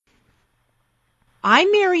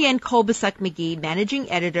I'm Marianne Kolbasuk-McGee,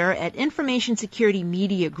 Managing Editor at Information Security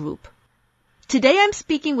Media Group. Today I'm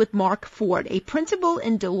speaking with Mark Ford, a principal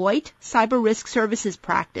in Deloitte Cyber Risk Services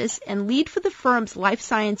practice and lead for the firm's life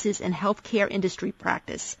sciences and healthcare industry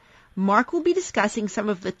practice. Mark will be discussing some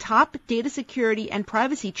of the top data security and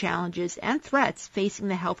privacy challenges and threats facing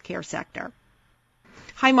the healthcare sector.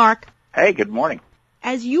 Hi, Mark. Hey, good morning.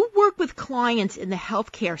 As you work with clients in the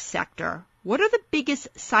healthcare sector, what are the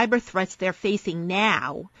biggest cyber threats they're facing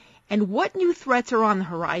now, and what new threats are on the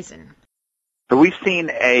horizon? So we've seen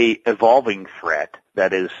a evolving threat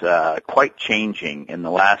that is quite changing in the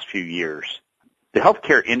last few years. The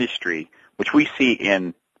healthcare industry, which we see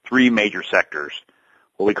in three major sectors,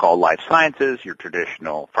 what we call life sciences, your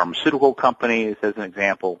traditional pharmaceutical companies as an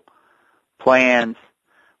example, plans,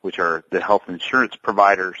 which are the health insurance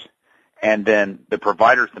providers, and then the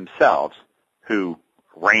providers themselves, who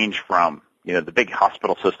range from the big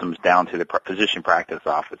hospital systems down to the physician practice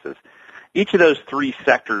offices. Each of those three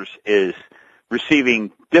sectors is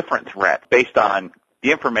receiving different threats based on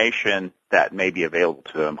the information that may be available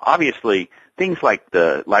to them. Obviously, things like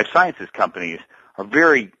the life sciences companies are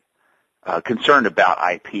very concerned about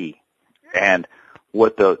IP and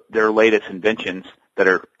what their latest inventions that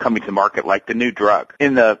are coming to market, like the new drug.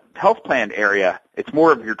 In the health plan area, it's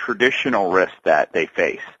more of your traditional risk that they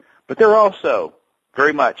face. But they're also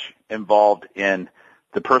very much involved in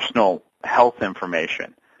the personal health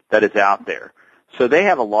information that is out there. So they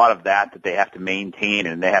have a lot of that they have to maintain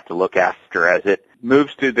and they have to look after as it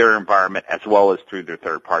moves through their environment as well as through their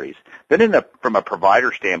third parties. Then from a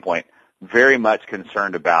provider standpoint, very much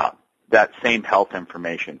concerned about that same health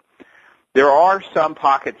information. There are some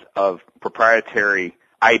pockets of proprietary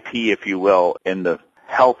IP, if you will, in the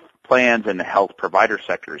health plans and the health provider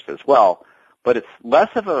sectors as well, but it's less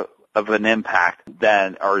of an impact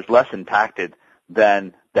or is less impacted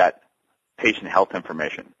than that patient health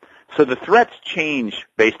information. So the threats change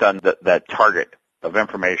based on that target of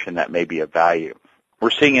information that may be of value.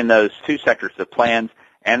 We're seeing in those two sectors, the plans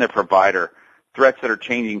and the provider, threats that are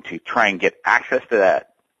changing to try and get access to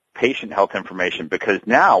that patient health information, because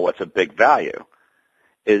now what's a big value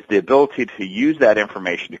is the ability to use that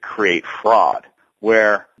information to create fraud,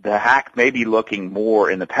 where the hack may be looking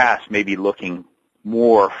more in the past, maybe looking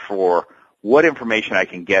more for what information I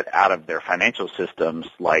can get out of their financial systems,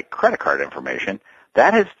 like credit card information.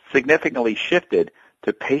 That has significantly shifted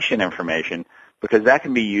to patient information, because that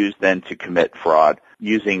can be used then to commit fraud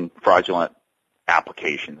using fraudulent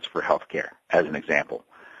applications for healthcare, as an example.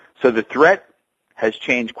 So the threat has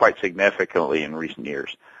changed quite significantly in recent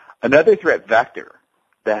years. Another threat vector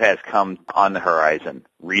that has come on the horizon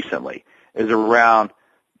recently is around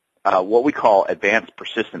what we call advanced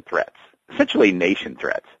persistent threats, essentially nation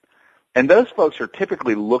threats. And those folks are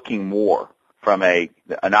typically looking more from an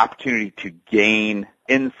opportunity to gain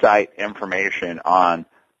insight information on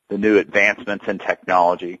the new advancements in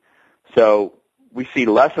technology. So we see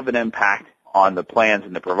less of an impact on the plans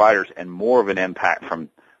and the providers and more of an impact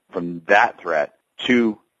from that threat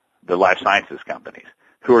to the life sciences companies,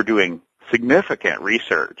 who are doing significant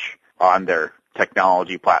research on their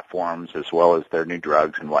technology platforms as well as their new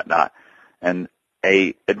drugs and whatnot. And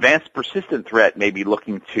a advanced persistent threat may be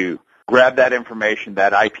looking to grab that information,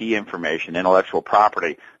 that IP information, intellectual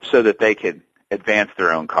property, so that they could advance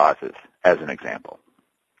their own causes, as an example.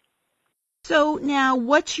 So now,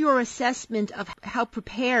 what's your assessment of how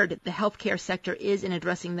prepared the healthcare sector is in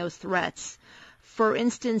addressing those threats? For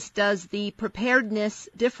instance, does the preparedness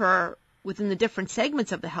differ within the different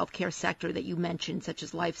segments of the healthcare sector that you mentioned, such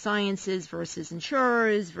as life sciences versus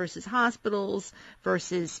insurers versus hospitals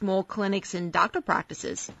versus small clinics and doctor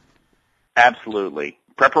practices? Absolutely.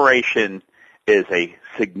 Preparation is a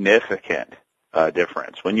significant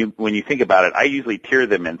difference. When you think about it, I usually tier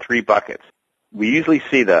them in three buckets. We usually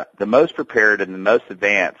see the most prepared and the most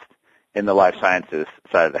advanced in the life sciences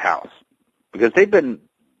side of the house, because they've been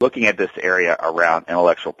looking at this area around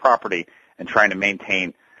intellectual property and trying to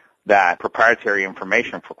maintain that proprietary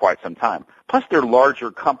information for quite some time. Plus, they're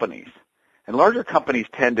larger companies, and larger companies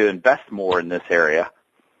tend to invest more in this area.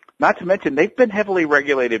 Not to mention, they've been heavily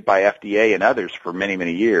regulated by FDA and others for many,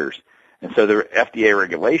 many years, and so the FDA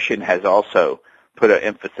regulation has also put an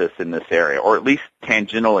emphasis in this area, or at least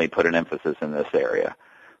tangentially put an emphasis in this area.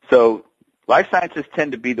 So life sciences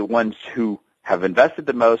tend to be the ones who have invested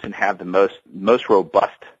the most and have the most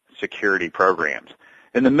robust security programs.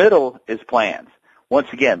 In the middle is plans. Once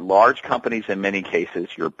again, large companies in many cases,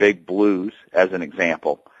 your big blues as an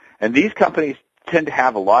example. And these companies tend to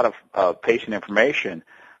have a lot of patient information.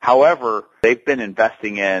 However, they've been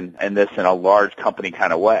investing in this in a large company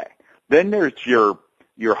kind of way. Then there's your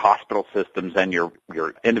hospital systems and your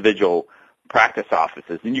individual practice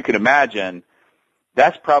offices. And you can imagine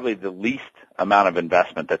that's probably the least amount of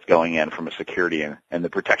investment that's going in from a security and the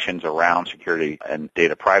protections around security and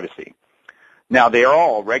data privacy. Now, they are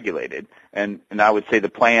all regulated, and I would say the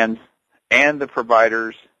plans and the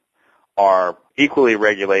providers are equally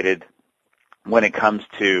regulated when it comes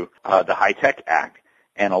to the HITECH Act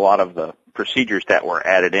and a lot of the procedures that were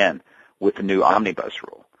added in with the new omnibus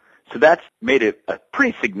rule. So that's made it a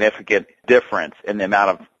pretty significant difference in the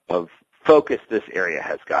amount of focus this area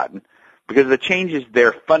has gotten, because the changes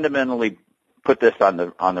there fundamentally put this on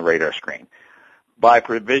the radar screen by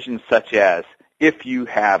provisions such as if you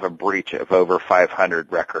have a breach of over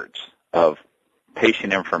 500 records of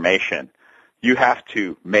patient information, you have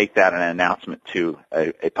to make that an announcement to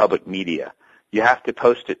a public media. You have to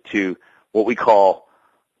post it to what we call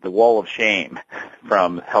the wall of shame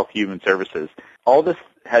from Health Human Services. All this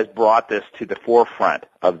has brought this to the forefront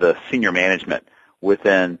of the senior management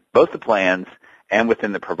within both the plans and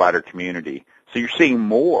within the provider community. So you're seeing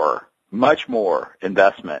much more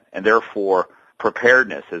investment, and therefore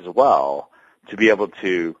preparedness as well to be able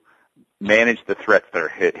to manage the threats that are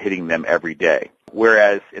hitting them every day.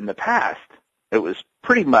 Whereas in the past, it was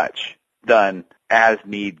pretty much done as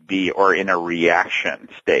need be or in a reaction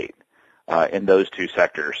state in those two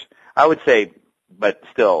sectors. I would say, but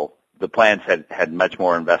still, the plans had much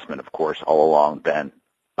more investment, of course, all along than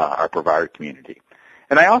our provider community.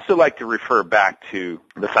 And I also like to refer back to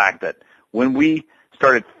the fact that when we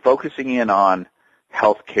started focusing in on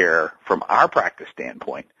healthcare from our practice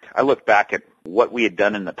standpoint, I look back at what we had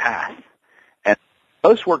done in the past, and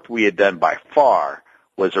most work we had done by far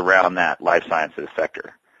was around that life sciences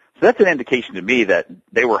sector. So that's an indication to me that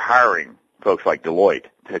they were hiring folks like Deloitte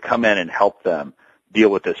to come in and help them deal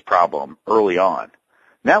with this problem early on.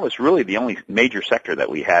 And that was really the only major sector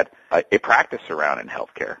that we had a practice around in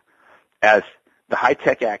healthcare. As the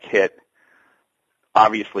HITECH Act hit,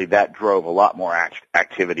 obviously that drove a lot more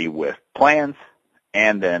activity with plans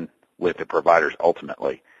and then with the providers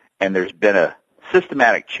ultimately. And there's been a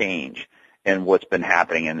systematic change in what's been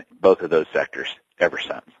happening in both of those sectors ever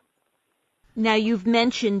since. Now, you've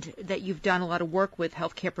mentioned that you've done a lot of work with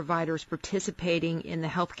healthcare providers participating in the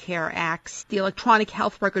Healthcare Act's, the Electronic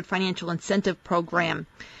Health Record Financial Incentive Program.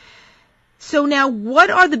 So now, what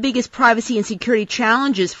are the biggest privacy and security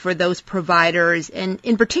challenges for those providers, and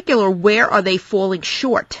in particular, where are they falling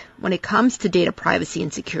short when it comes to data privacy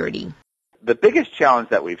and security? The biggest challenge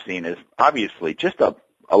that we've seen is obviously just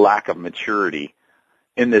a lack of maturity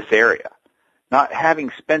in this area. Not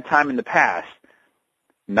having spent time in the past,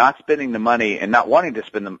 not spending the money and not wanting to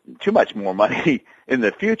spend too much more money in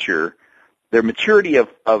the future, their maturity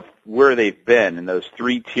of where they've been in those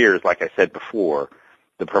three tiers, like I said before,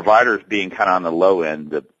 the providers being kind of on the low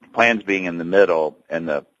end, the plans being in the middle, and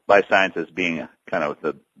the life sciences being kind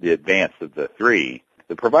of the advanced of the three,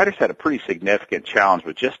 the providers had a pretty significant challenge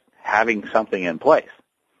with just having something in place.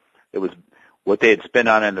 It was what they had spent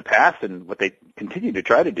on in the past, and what they continue to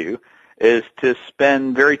try to do is to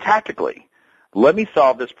spend very tactically. Let me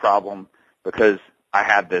solve this problem because I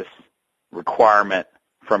have this requirement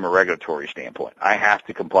from a regulatory standpoint. I have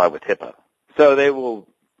to comply with HIPAA. So they will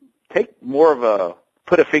take more of a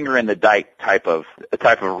put a finger in the dike type of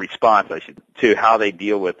response, to how they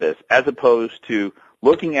deal with this, as opposed to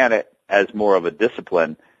looking at it as more of a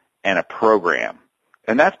discipline and a program.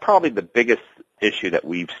 And that's probably the biggest issue that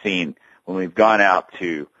we've seen when we've gone out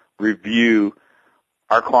to review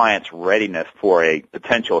our clients' readiness for a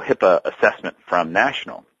potential HIPAA assessment from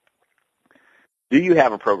National. Do you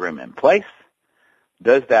have a program in place?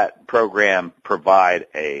 Does that program provide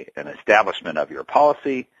an establishment of your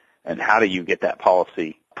policy? And how do you get that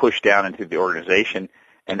policy pushed down into the organization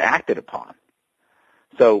and acted upon?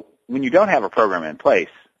 So when you don't have a program in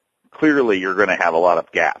place, clearly you're going to have a lot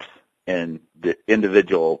of gaps in the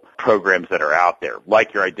individual programs that are out there,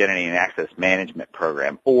 like your identity and access management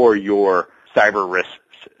program or your cyber risk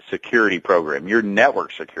security program, your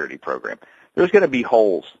network security program. There's going to be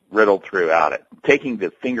holes riddled throughout it. Taking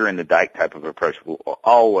the finger in the dike type of approach will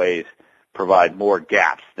always provide more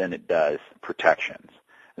gaps than it does protections.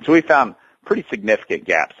 And so we found pretty significant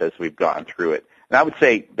gaps as we've gone through it. And I would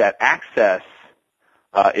say that access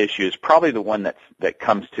issue is probably the one that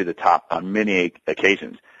comes to the top on many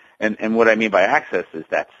occasions. And what I mean by access is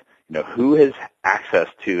that's, who has access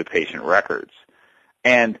to the patient records,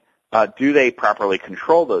 and do they properly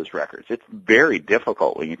control those records? It's very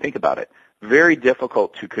difficult when you think about it. Very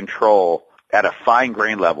difficult to control at a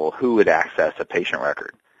fine-grained level who would access a patient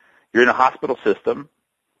record. You're in a hospital system.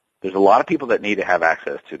 There's a lot of people that need to have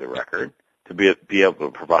access to the record to be able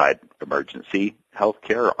to provide emergency health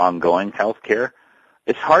care or ongoing health care.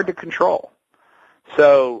 It's hard to control.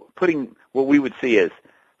 So putting what we would see as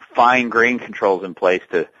fine-grained controls in place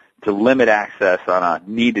to limit access on a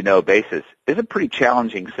need-to-know basis is a pretty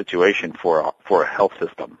challenging situation for a health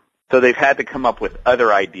system. So they've had to come up with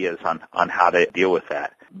other ideas on how to deal with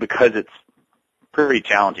that because it's pretty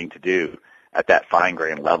challenging to do at that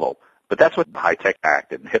fine-grained level. But that's what the HITECH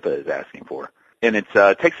Act and HIPAA is asking for. And it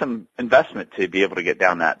takes some investment to be able to get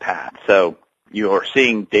down that path. So you're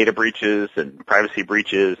seeing data breaches and privacy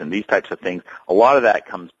breaches and these types of things. A lot of that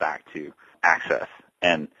comes back to access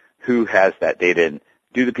and who has that data and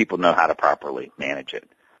do the people know how to properly manage it.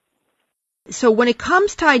 So when it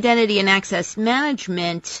comes to identity and access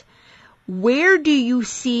management, where do you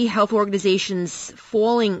see health organizations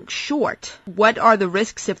falling short? What are the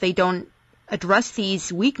risks if they don't address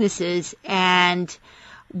these weaknesses, and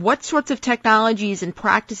what sorts of technologies and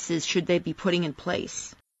practices should they be putting in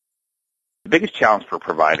place? The biggest challenge for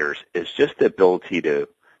providers is just the ability to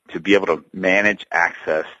be able to manage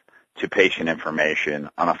access to patient information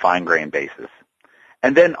on a fine-grained basis.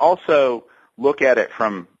 And then also look at it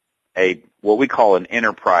from what we call an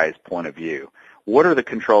enterprise point of view. What are the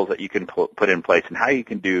controls that you can put in place and how you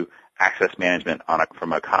can do access management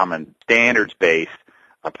from a common standards-based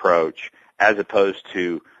approach as opposed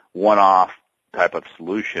to one-off type of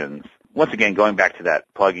solutions. Once again, going back to that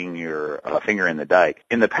plugging your finger in the dike.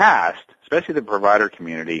 In the past, especially the provider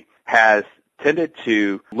community, has tended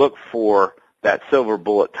to look for that silver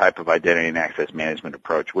bullet type of identity and access management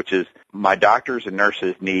approach, which is my doctors and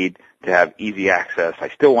nurses need to have easy access. I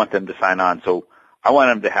still want them to sign on, so I want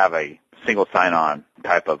them to have a single sign-on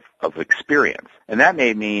type of experience. And that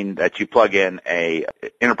may mean that you plug in a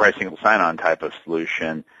enterprise single sign-on type of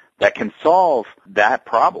solution that can solve that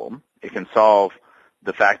problem. It can solve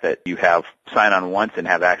the fact that you have sign-on once and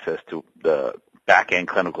have access to the back-end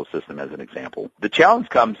clinical system, as an example. The challenge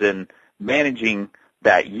comes in managing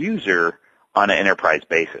that user on an enterprise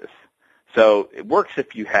basis. So it works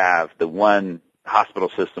if you have the one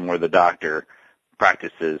hospital system where the doctor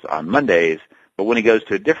practices on Mondays, but when he goes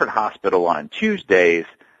to a different hospital on Tuesdays,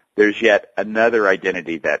 there's yet another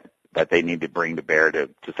identity that they need to bring to bear to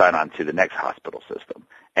sign on to the next hospital system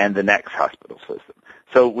and the next hospital system.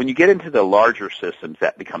 So when you get into the larger systems,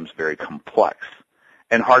 that becomes very complex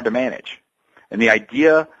and hard to manage. And the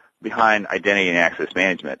idea behind identity and access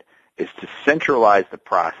management is to centralize the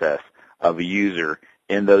process of a user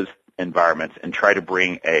in those environments and try to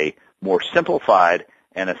bring a more simplified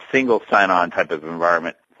and a single sign-on type of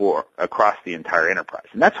environment for across the entire enterprise.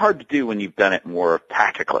 And that's hard to do when you've done it more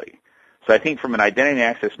tactically. So I think from an identity and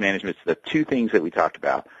access management, it's the two things that we talked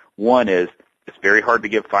about. One is it's very hard to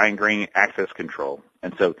give fine-grained access control.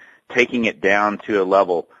 And so taking it down to a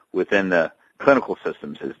level within the clinical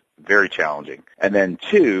systems is very challenging. And then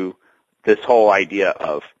two, this whole idea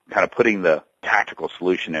of kind of putting the tactical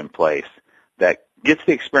solution in place that gets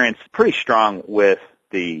the experience pretty strong with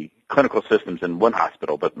the clinical systems in one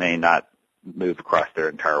hospital but may not move across their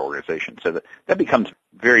entire organization. So that becomes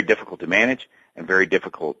very difficult to manage and very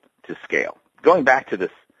difficult to scale. Going back to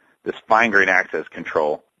this fine-grained access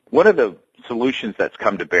control, one of the solutions that's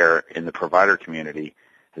come to bear in the provider community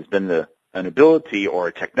has been an ability or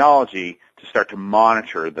a technology to start to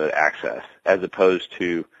monitor the access as opposed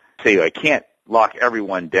to, say, I can't lock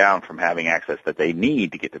everyone down from having access that they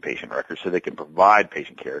need to get to patient records so they can provide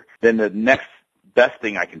patient care. Then the next best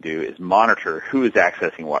thing I can do is monitor who is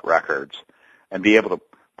accessing what records and be able to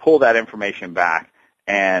pull that information back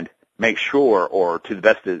and make sure, or to the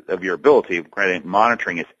best of your ability,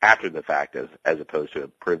 monitoring is after the fact as opposed to a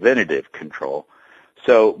preventative control.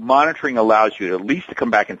 So monitoring allows you at least to come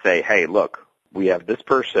back and say, hey, look, we have this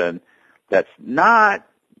person that's not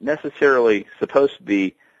necessarily supposed to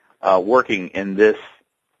be working in this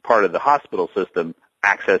part of the hospital system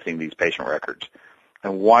accessing these patient records.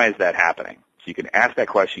 And why is that happening? So you can ask that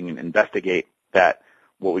question and investigate that,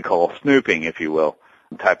 what we call snooping, if you will,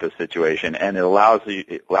 type of situation, and it allows you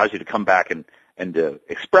to come back and to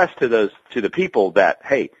express to the people that,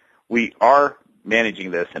 hey, we are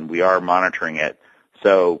managing this and we are monitoring it.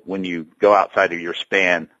 So when you go outside of your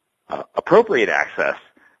span, appropriate access,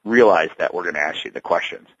 realize that we're going to ask you the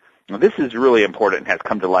questions. Now, this is really important and has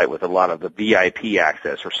come to light with a lot of the VIP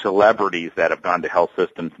access or celebrities that have gone to health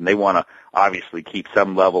systems, and they want to obviously keep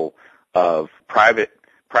some level of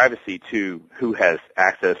privacy to who has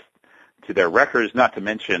access to their records, not to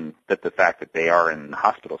mention that the fact that they are in the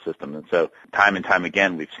hospital system. And so time and time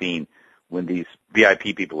again, we've seen when these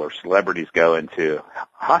VIP people or celebrities go into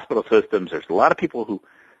hospital systems, there's a lot of people who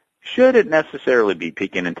shouldn't necessarily be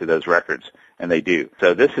peeking into those records, and they do.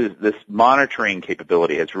 So this monitoring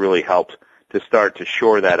capability has really helped to start to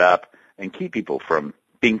shore that up and keep people from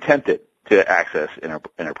being tempted to access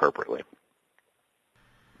inappropriately.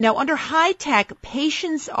 Now, under high tech,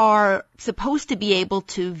 patients are supposed to be able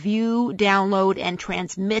to view, download, and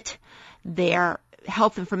transmit their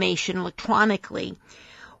health information electronically.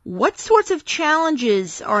 What sorts of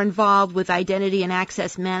challenges are involved with identity and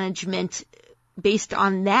access management based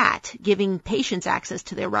on that, giving patients access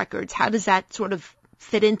to their records? How does that sort of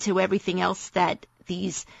fit into everything else that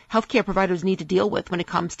these healthcare providers need to deal with when it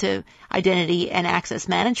comes to identity and access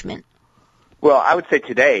management? Well, I would say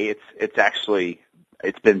today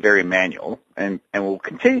it's been very manual and will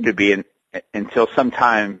continue to be until some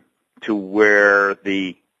time to where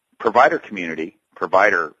the provider community,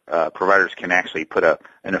 providers can actually put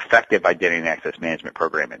an effective identity and access management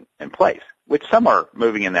program in place, which some are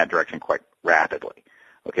moving in that direction quite rapidly.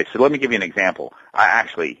 Okay, so let me give you an example. I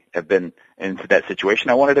actually have been into that situation.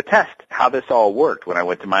 I wanted to test how this all worked when I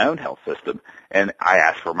went to my own health system, and I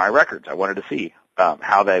asked for my records. I wanted to see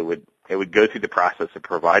how it would go through the process of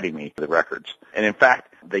providing me the records. And in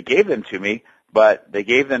fact, they gave them to me, but they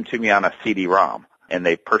gave them to me on a CD-ROM, and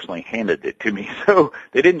they personally handed it to me. So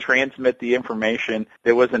they didn't transmit the information.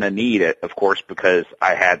 There wasn't a need, of course, because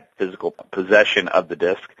I had physical possession of the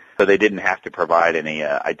disk, so they didn't have to provide any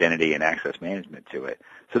identity and access management to it.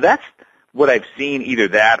 So that's what I've seen, either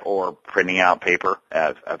that or printing out paper.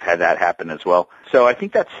 I've had that happen as well. So I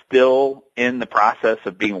think that's still in the process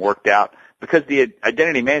of being worked out because the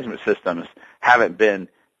identity management systems haven't been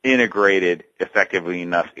integrated effectively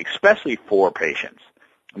enough, especially for patients.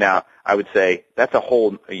 Now, I would say that's a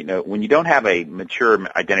whole, when you don't have a mature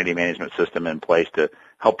identity management system in place to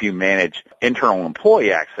help you manage internal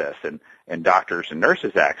employee access and doctors and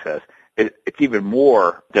nurses access, it's even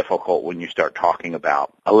more difficult when you start talking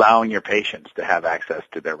about allowing your patients to have access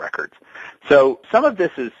to their records. So some of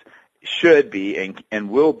this should be and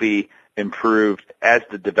will be improved as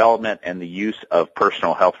the development and the use of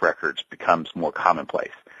personal health records becomes more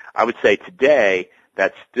commonplace. I would say today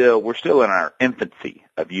we're still in our infancy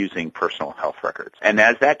of using personal health records. And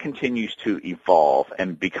as that continues to evolve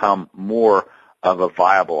and become more of a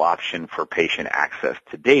viable option for patient access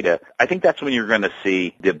to data, I think that's when you're going to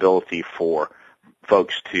see the ability for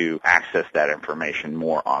folks to access that information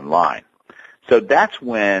more online. So that's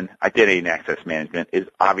when identity and access management is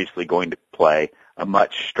obviously going to play a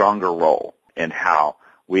much stronger role in how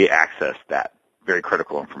we access that very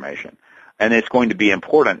critical information. And it's going to be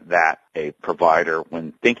important that a provider,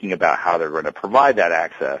 when thinking about how they're going to provide that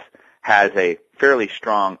access, has a fairly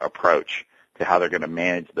strong approach to how they're going to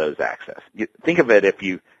manage those access. Think of it if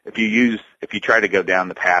you try to go down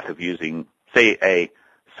the path of using, say, a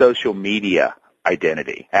social media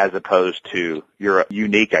identity as opposed to your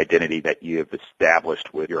unique identity that you have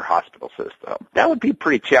established with your hospital system. That would be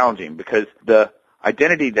pretty challenging because the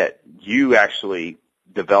identity that you actually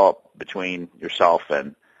develop between yourself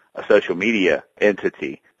and a social media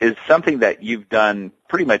entity is something that you've done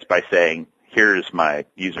pretty much by saying, here's my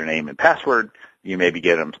username and password. You maybe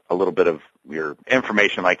get them a little bit of your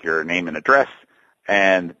information like your name and address,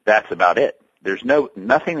 and that's about it.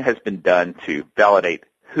 Nothing has been done to validate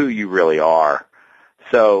who you really are.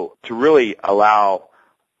 So to really allow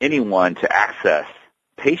anyone to access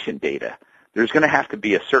patient data, there's going to have to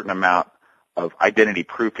be a certain amount of identity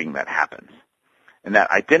proofing that happens. And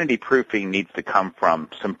that identity proofing needs to come from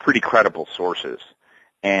some pretty credible sources,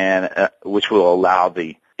 and which will allow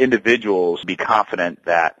the individuals to be confident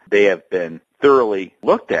that they have been thoroughly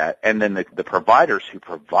looked at, and then the providers who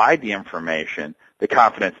provide the information, the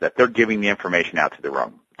confidence that they're giving the information out to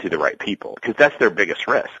the right people, because that's their biggest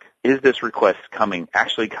risk. Is this request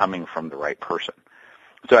actually coming from the right person?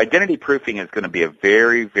 So identity proofing is going to be a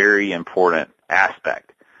very, very important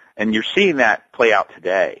aspect, and you're seeing that play out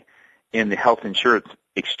today in the health insurance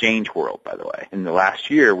exchange world, by the way. In the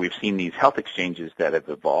last year, we've seen these health exchanges that have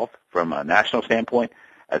evolved from a national standpoint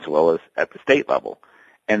as well as at the state level.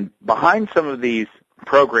 And behind some of these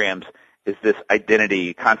programs is this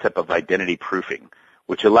concept of identity proofing,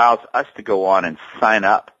 which allows us to go on and sign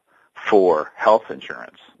up for health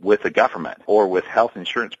insurance with the government or with health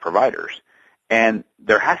insurance providers. And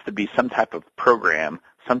there has to be some type of program,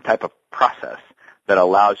 some type of process that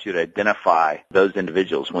allows you to identify those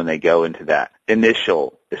individuals when they go into that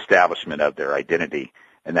initial establishment of their identity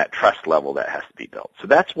and that trust level that has to be built. So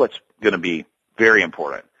that's what's going to be very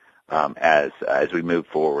important as we move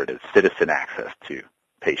forward as citizen access to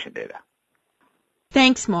patient data.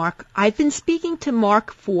 Thanks, Mark. I've been speaking to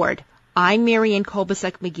Mark Ford. I'm Marianne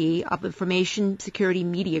Kolbasuk-McGee of Information Security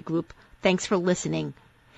Media Group. Thanks for listening.